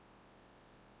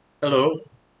Hello,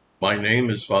 my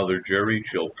name is Father Gerry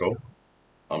Chylko.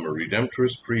 I'm a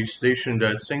Redemptorist priest stationed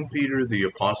at St. Peter the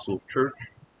Apostle Church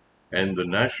and the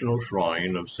National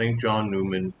Shrine of St. John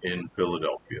Newman in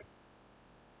Philadelphia.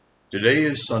 Today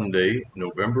is Sunday,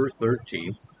 November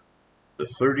 13th, the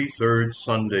 33rd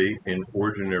Sunday in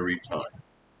Ordinary Time.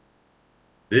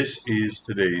 This is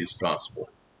today's Gospel.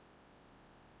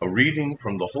 A reading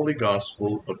from the Holy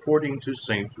Gospel according to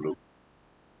St. Luke.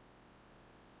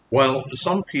 While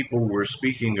some people were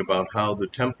speaking about how the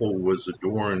temple was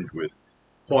adorned with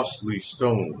costly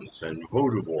stones and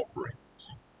votive offerings,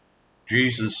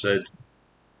 Jesus said,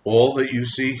 "All that you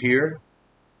see here,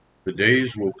 the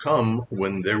days will come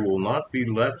when there will not be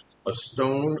left a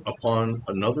stone upon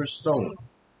another stone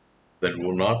that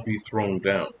will not be thrown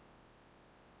down."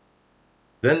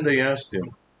 Then they asked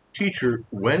him, "Teacher,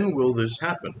 when will this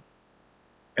happen?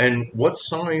 And what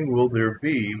sign will there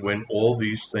be when all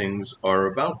these things are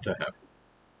about to happen?"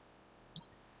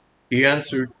 He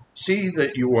answered, "See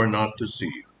that you are not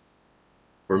deceived.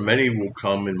 For many will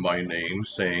come in my name,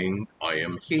 saying, 'I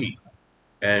am he,'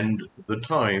 and 'the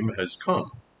time has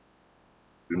come.'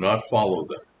 Do not follow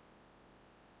them.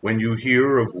 When you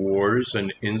hear of wars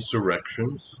and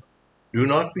insurrections, do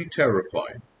not be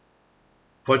terrified.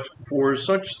 But for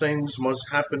such things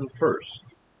must happen first,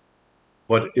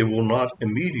 but it will not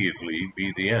immediately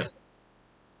be the end."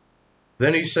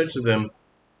 Then he said to them,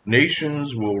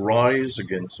 "Nations will rise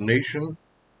against nation,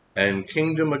 and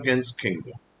kingdom against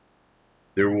kingdom.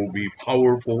 There will be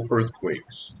powerful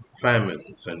earthquakes,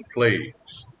 famines, and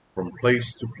plagues from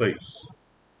place to place,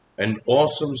 and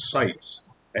awesome sights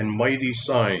and mighty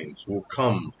signs will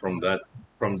come from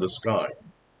the sky.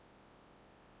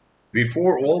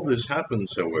 Before all this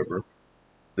happens, however,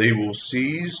 they will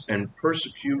seize and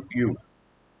persecute you.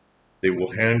 They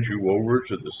will hand you over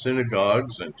to the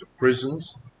synagogues and to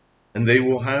prisons, and they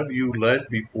will have you led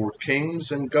before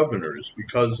kings and governors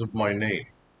because of my name.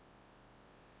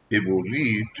 It will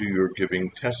lead to your giving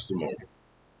testimony.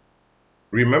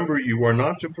 Remember, you are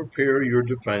not to prepare your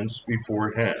defense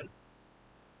beforehand,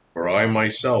 for I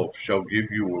myself shall give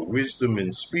you a wisdom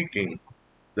in speaking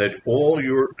that all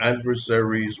your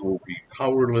adversaries will be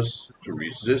powerless to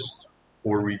resist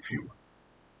or refute.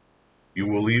 You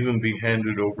will even be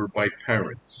handed over by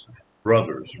parents,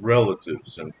 brothers,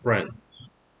 relatives, and friends,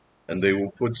 and they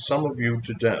will put some of you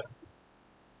to death.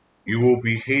 You will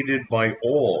be hated by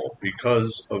all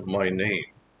because of my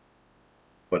name,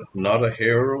 but not a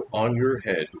hair on your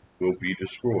head will be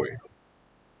destroyed.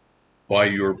 By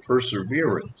your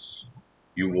perseverance,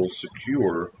 you will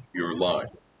secure your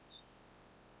life."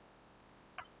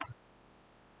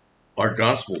 Our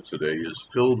gospel today is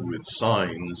filled with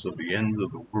signs of the end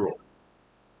of the world,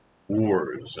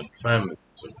 wars and famines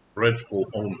and dreadful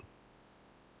omens.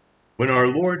 When our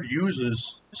Lord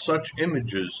uses such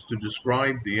images to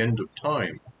describe the end of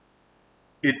time,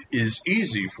 it is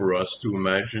easy for us to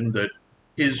imagine that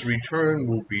his return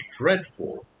will be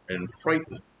dreadful and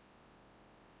frightening.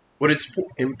 But it's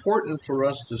important for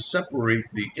us to separate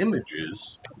the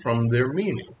images from their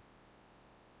meaning.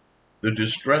 The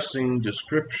distressing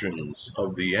descriptions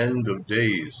of the end of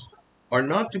days are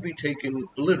not to be taken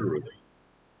literally.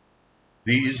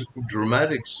 These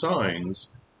dramatic signs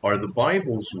are the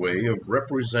Bible's way of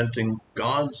representing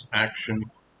God's action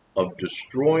of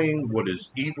destroying what is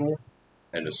evil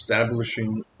and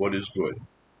establishing what is good.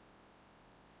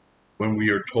 When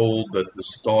we are told that the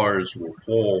stars will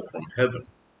fall from heaven,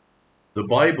 the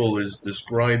Bible is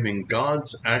describing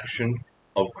God's action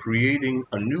of creating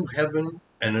a new heaven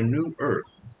and a new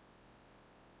earth.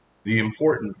 The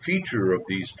important feature of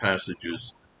these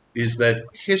passages is that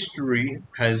history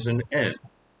has an end,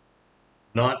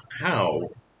 not how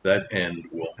that end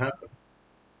will happen.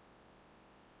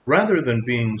 Rather than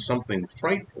being something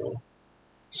frightful,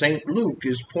 St. Luke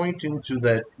is pointing to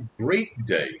that great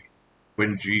day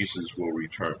when Jesus will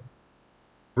return,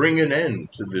 bring an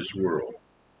end to this world,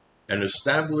 and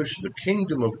establish the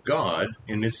kingdom of God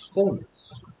in its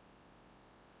fullness.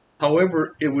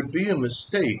 However, it would be a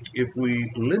mistake if we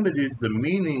limited the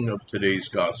meaning of today's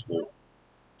gospel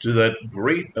to that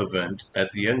great event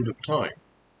at the end of time.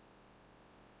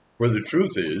 For the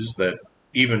truth is that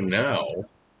even now,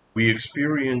 we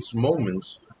experience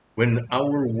moments when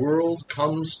our world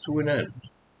comes to an end.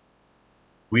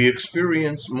 We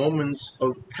experience moments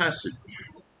of passage,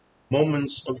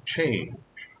 moments of change,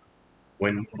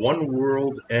 when one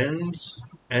world ends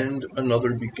and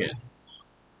another begins.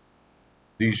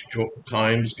 These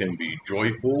times can be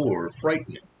joyful or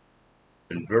frightening,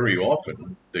 and very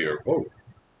often they are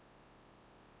both.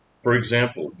 For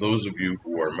example, those of you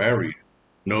who are married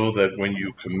know that when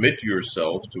you commit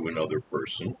yourself to another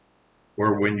person,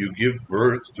 or when you give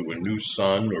birth to a new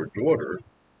son or daughter,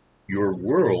 your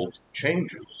world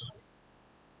changes.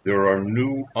 There are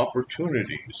new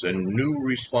opportunities and new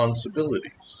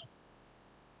responsibilities.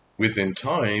 Within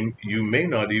time, you may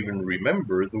not even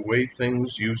remember the way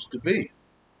things used to be.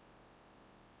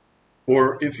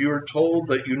 Or if you're told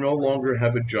that you no longer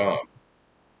have a job,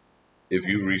 if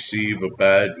you receive a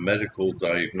bad medical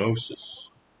diagnosis,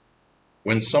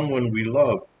 when someone we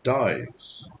love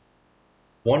dies,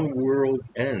 one world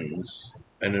ends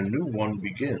and a new one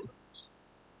begins.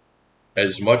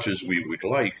 As much as we would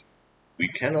like, we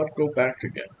cannot go back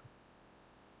again.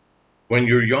 When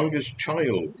your youngest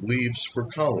child leaves for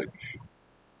college,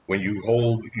 when you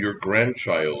hold your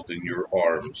grandchild in your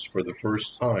arms for the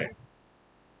first time,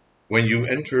 when you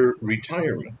enter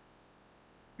retirement,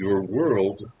 your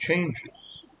world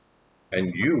changes,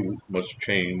 and you must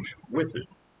change with it.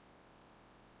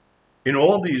 In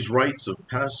all these rites of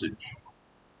passage,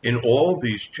 in all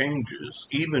these changes,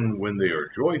 even when they are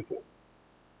joyful,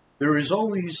 there is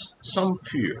always some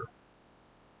fear.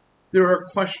 There are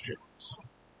questions.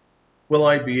 Will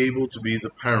I be able to be the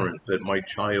parent that my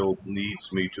child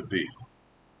needs me to be?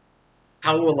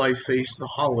 How will I face the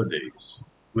holidays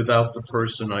without the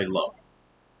person I love?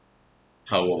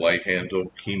 How will I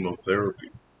handle chemotherapy?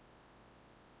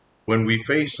 When we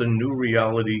face a new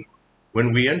reality,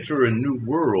 when we enter a new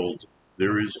world,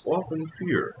 there is often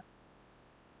fear.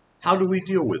 How do we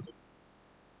deal with it?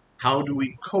 How do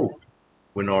we cope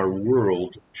when our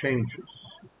world changes?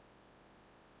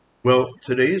 Well,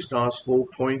 today's gospel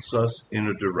points us in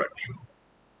a direction.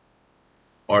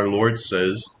 Our Lord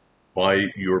says, by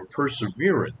your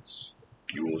perseverance,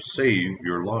 you will save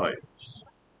your lives.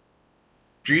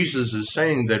 Jesus is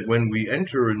saying that when we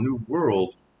enter a new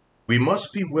world, we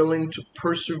must be willing to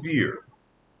persevere.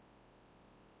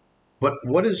 But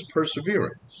what is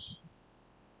perseverance?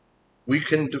 We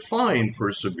can define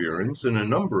perseverance in a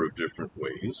number of different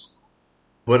ways,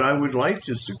 but I would like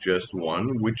to suggest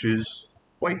one which is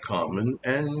quite common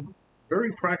and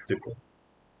very practical.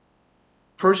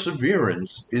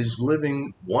 Perseverance is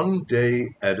living one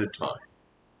day at a time.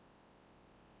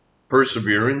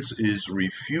 Perseverance is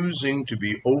refusing to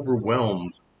be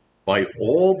overwhelmed by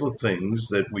all the things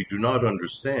that we do not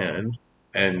understand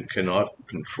and cannot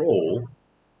control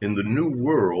in the new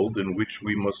world in which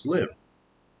we must live.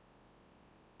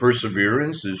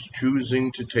 Perseverance is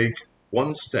choosing to take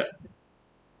one step,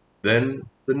 then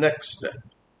the next step,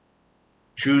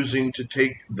 choosing to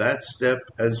take that step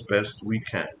as best we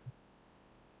can,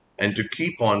 and to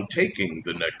keep on taking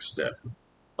the next step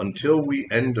until we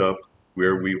end up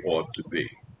where we ought to be.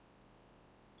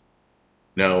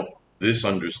 Now, this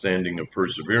understanding of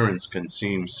perseverance can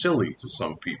seem silly to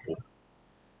some people.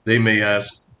 They may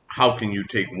ask, how can you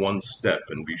take one step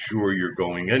and be sure you're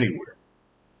going anywhere?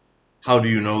 How do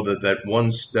you know that that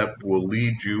one step will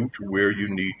lead you to where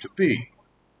you need to be?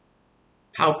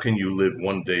 How can you live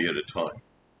one day at a time?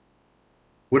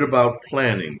 What about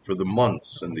planning for the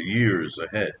months and the years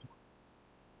ahead?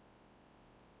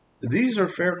 These are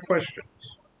fair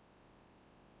questions.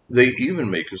 They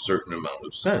even make a certain amount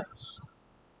of sense,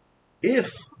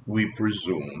 if we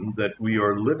presume that we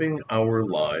are living our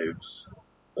lives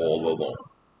all alone.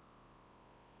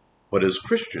 But as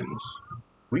Christians,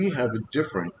 we have a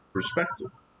different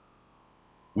perspective.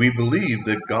 We believe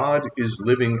that God is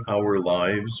living our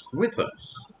lives with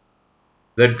us,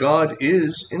 that God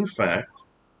is, in fact,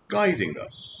 guiding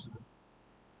us.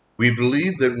 We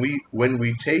believe that when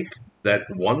we take that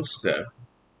one step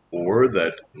or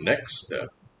that next step,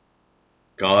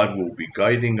 God will be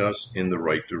guiding us in the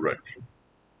right direction.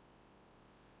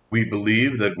 We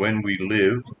believe that when we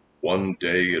live one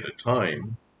day at a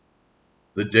time,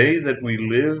 the day that we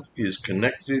live is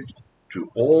connected to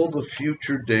all the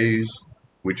future days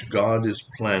which God is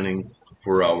planning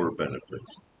for our benefit.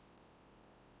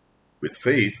 With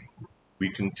faith, we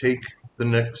can take the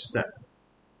next step,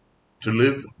 to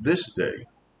live this day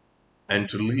and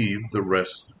to leave the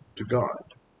rest to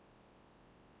God.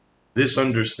 This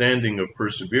understanding of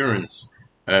perseverance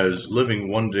as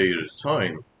living one day at a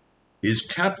time is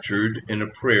captured in a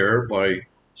prayer by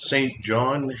St.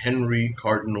 John Henry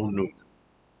Cardinal Newman.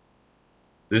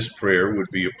 This prayer would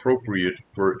be appropriate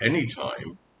for any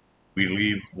time we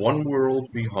leave one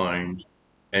world behind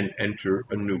and enter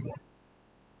a new one.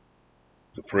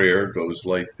 The prayer goes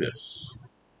like this.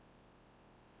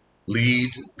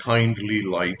 Lead, kindly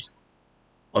light,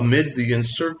 amid the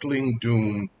encircling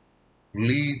doom,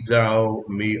 lead thou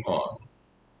me on.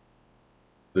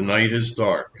 The night is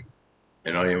dark,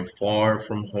 and I am far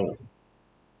from home.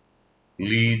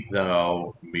 Lead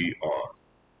thou me on.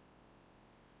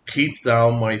 Keep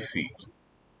thou my feet.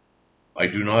 I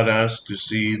do not ask to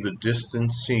see the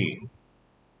distant scene.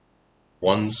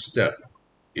 One step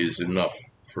is enough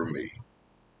for me.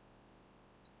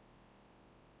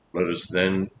 Let us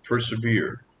then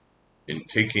persevere in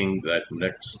taking that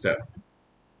next step.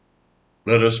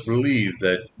 Let us believe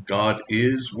that God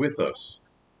is with us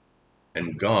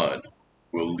and God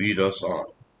will lead us on,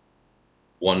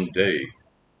 one day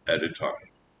at a time.